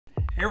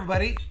Hey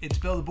everybody, it's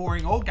Bill the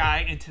Boring Old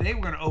Guy, and today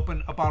we're going to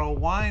open a bottle of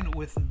wine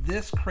with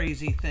this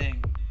crazy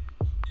thing.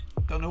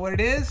 Don't know what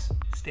it is?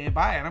 Stand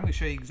by and I'm going to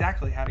show you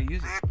exactly how to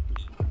use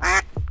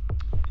it.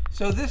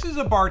 So this is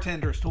a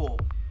bartender's tool,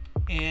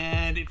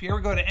 and if you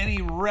ever go to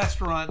any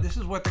restaurant, this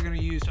is what they're going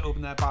to use to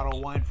open that bottle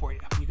of wine for you.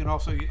 You can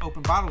also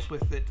open bottles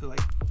with it, to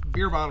like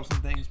beer bottles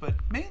and things, but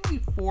mainly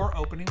for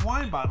opening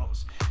wine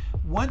bottles.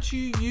 Once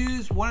you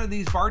use one of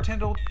these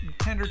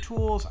bartender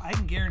tools, I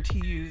can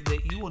guarantee you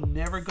that you will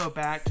never go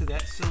back to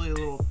that silly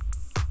little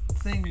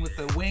thing with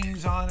the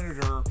wings on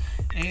it or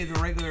any of the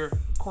regular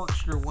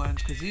corkscrew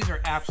ones, because these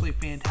are absolutely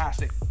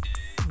fantastic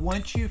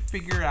once you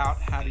figure out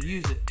how to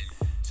use it.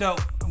 So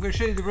I'm going to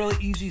show you the really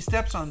easy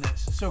steps on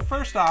this. So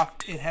first off,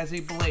 it has a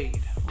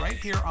blade right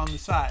here on the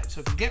side.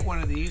 So if you get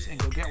one of these, and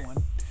go get one,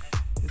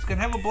 it's going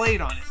to have a blade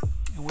on it.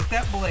 And with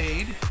that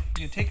blade,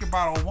 you can take your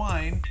bottle of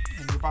wine,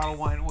 and your bottle of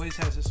wine always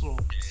has this little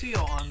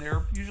seal on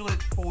there. Usually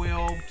it's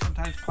foil,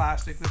 sometimes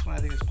plastic. This one I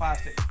think is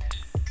plastic.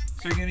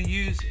 So you're going to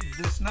use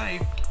this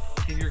knife,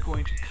 and you're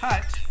going to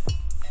cut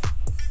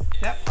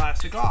that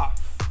plastic off.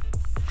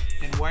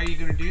 And why are you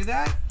going to do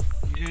that?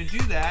 You're going to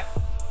do that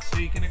so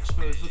you can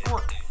expose the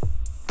cork.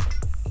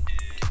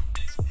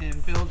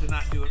 And Bill did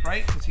not do it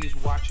right because he's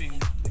watching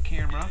the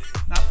camera,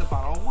 not the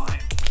bottle of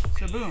wine.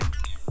 So boom,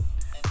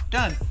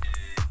 done.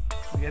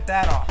 We get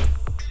that off.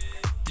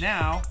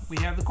 Now we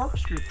have the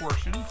corkscrew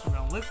portion, so we're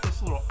going to lift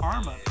this little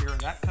arm up here.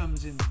 That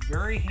comes in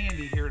very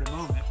handy here in a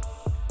moment.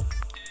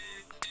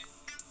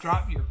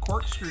 Drop your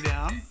corkscrew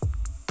down,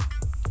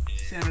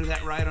 center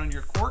that right on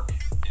your cork,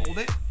 hold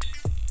it,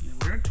 and then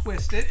we're going to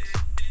twist it.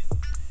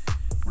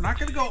 We're not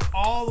going to go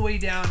all the way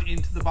down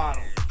into the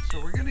bottle.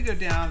 So we're going to go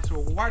down, so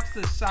we'll watch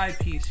this side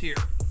piece here.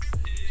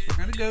 So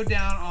we're going to go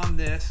down on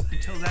this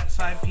until that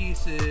side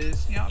piece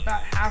is,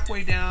 about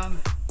halfway down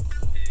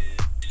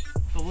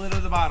the lid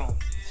of the bottle.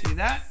 See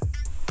that?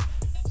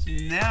 So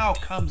now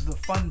comes the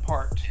fun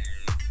part.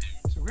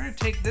 So we're going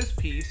to take this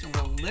piece and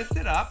we'll lift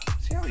it up.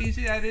 See how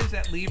easy that is,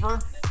 that lever?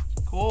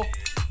 Cool.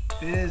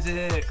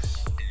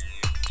 Physics.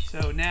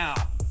 So now,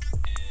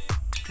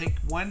 take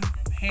one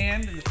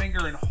hand and the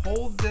finger and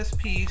hold this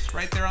piece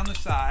right there on the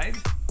side.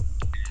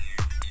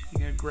 You're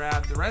going to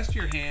grab the rest of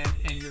your hand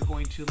and you're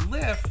going to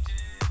lift,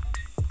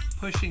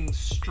 pushing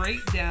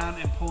straight down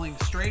and pulling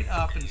straight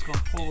up, and it's going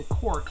to pull the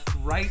cork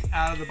right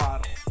out of the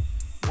bottle.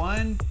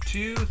 1,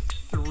 2,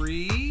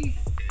 3.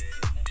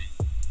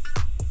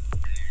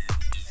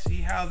 See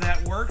how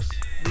that works?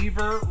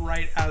 Lever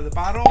right out of the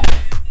bottle.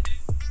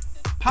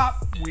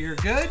 Pop, we're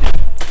good.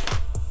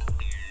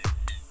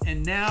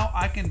 And now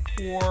I can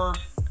pour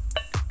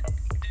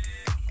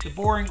the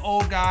boring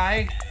old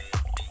guy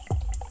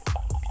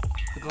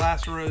a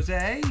glass of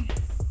rosé,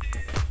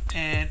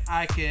 and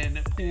I can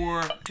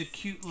pour the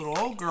cute little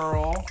old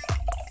girl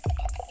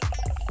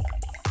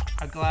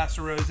a glass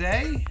of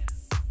rosé.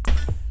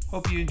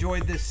 Hope you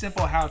enjoyed this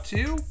simple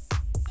how-to.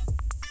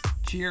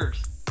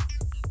 Cheers.